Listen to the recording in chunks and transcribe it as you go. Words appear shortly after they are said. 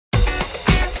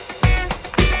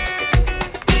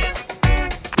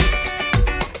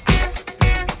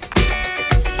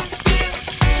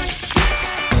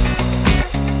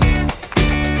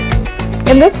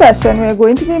this session, we're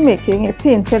going to be making a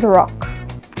painted rock,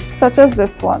 such as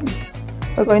this one.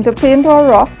 We're going to paint our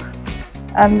rock,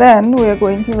 and then we're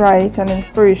going to write an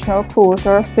inspirational quote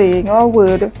or a saying or a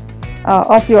word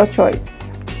of your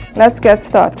choice. Let's get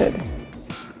started.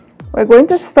 We're going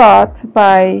to start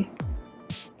by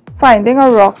finding a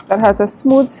rock that has a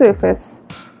smooth surface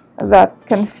that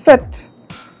can fit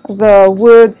the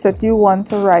words that you want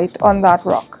to write on that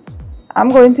rock. I'm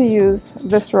going to use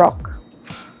this rock.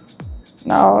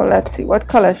 Now let's see, what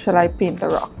color shall I paint the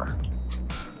rock?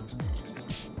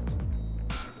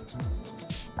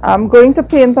 I'm going to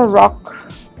paint the rock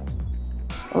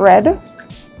red.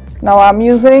 Now I'm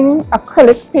using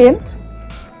acrylic paint.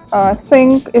 I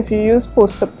think if you use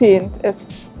poster paint,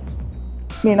 it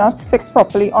may not stick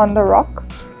properly on the rock.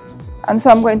 And so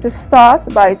I'm going to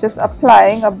start by just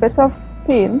applying a bit of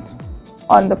paint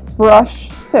on the brush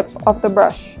tip of the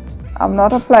brush. I'm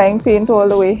not applying paint all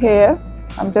the way here.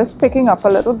 I'm just picking up a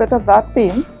little bit of that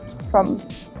paint from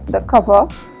the cover,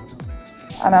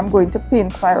 and I'm going to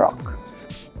paint my rock.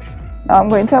 Now I'm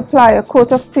going to apply a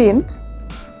coat of paint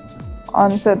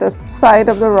onto the side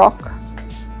of the rock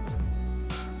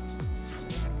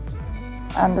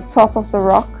and the top of the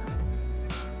rock.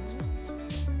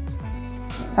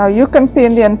 Now you can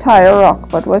paint the entire rock,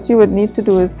 but what you would need to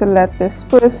do is to let this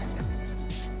first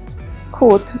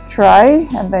coat dry,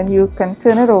 and then you can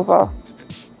turn it over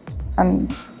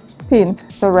and paint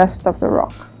the rest of the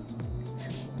rock.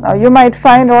 Now you might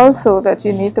find also that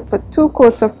you need to put 2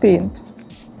 coats of paint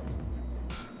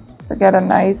to get a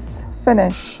nice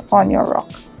finish on your rock.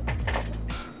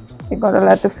 You're going to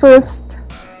let the first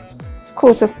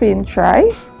coat of paint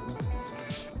dry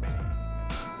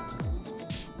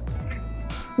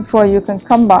before you can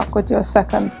come back with your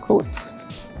second coat.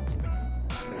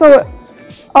 So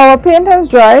our paint has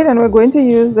dried, and we're going to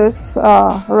use this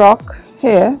rock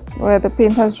here where the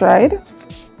paint has dried,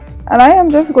 and I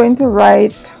am just going to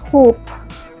write hope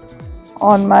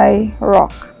on my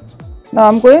rock. Now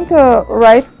I'm going to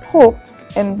write hope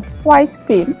in white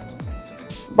paint,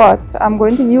 but I'm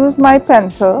going to use my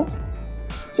pencil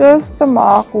just to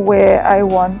mark where I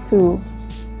want to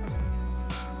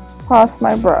pass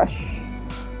my brush,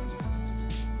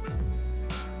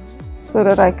 so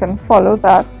that I can follow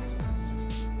that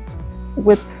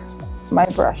with my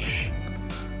brush.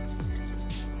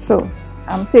 So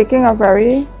I'm taking a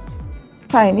very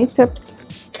tiny tipped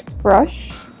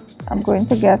brush. I'm going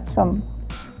to get some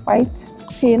white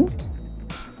paint,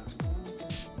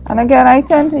 and again I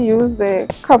tend to use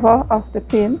the cover of the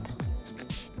paint,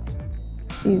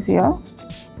 easier.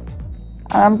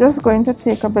 And I'm just going to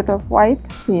take a bit of white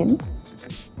paint,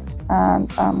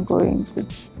 and I'm going to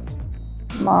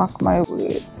mark my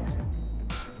words,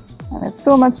 and it's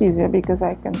so much easier because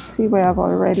I can see where I've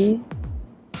already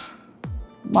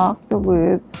marked the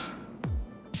words.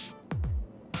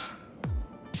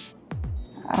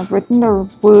 I've written the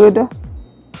word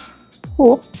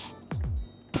hope.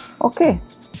 Okay,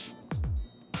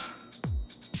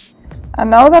 and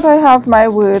now that I have my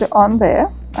word on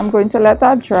there, I'm going to let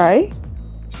that dry,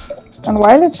 and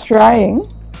while it's drying,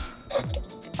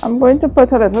 I'm going to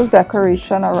put a little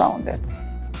decoration around it.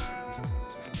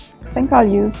 I think I'll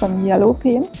use some yellow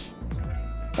paint.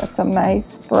 Get some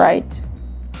nice bright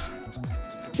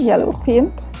yellow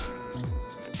paint.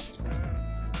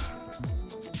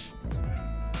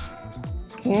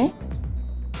 Okay.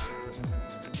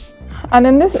 And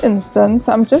in this instance,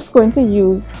 I'm just going to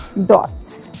use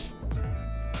dots,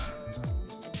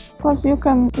 because you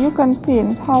can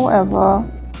paint however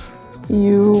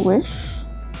you wish.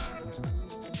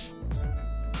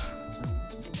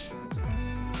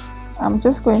 I'm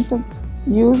just going to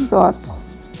use dots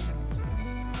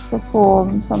to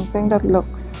form something that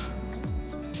looks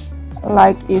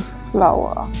like a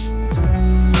flower.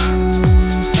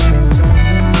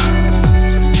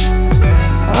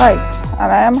 Alright,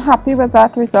 and I am happy with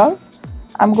that result.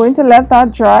 I'm going to let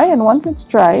that dry, and once it's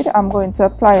dried, I'm going to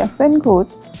apply a thin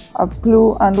coat of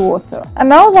glue and water. And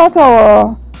now that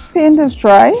our paint is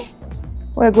dry,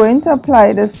 we're going to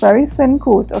apply this very thin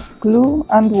coat of glue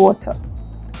and water.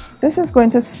 This is going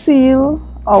to seal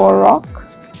our rock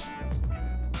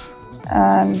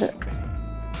and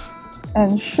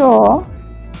ensure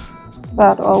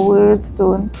that our words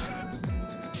don't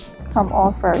come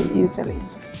off very easily.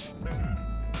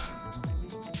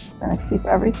 Just going to keep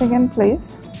everything in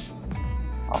place.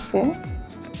 Okay,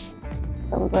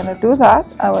 so we're going to do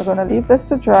that, and we're going to leave this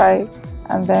to dry,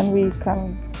 and then we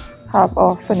can have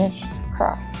our finished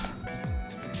craft.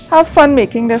 Have fun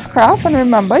making this craft, and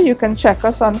remember, you can check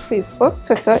us on Facebook,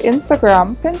 Twitter,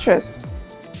 Instagram, Pinterest,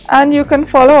 and you can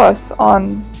follow us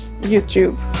on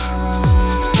YouTube.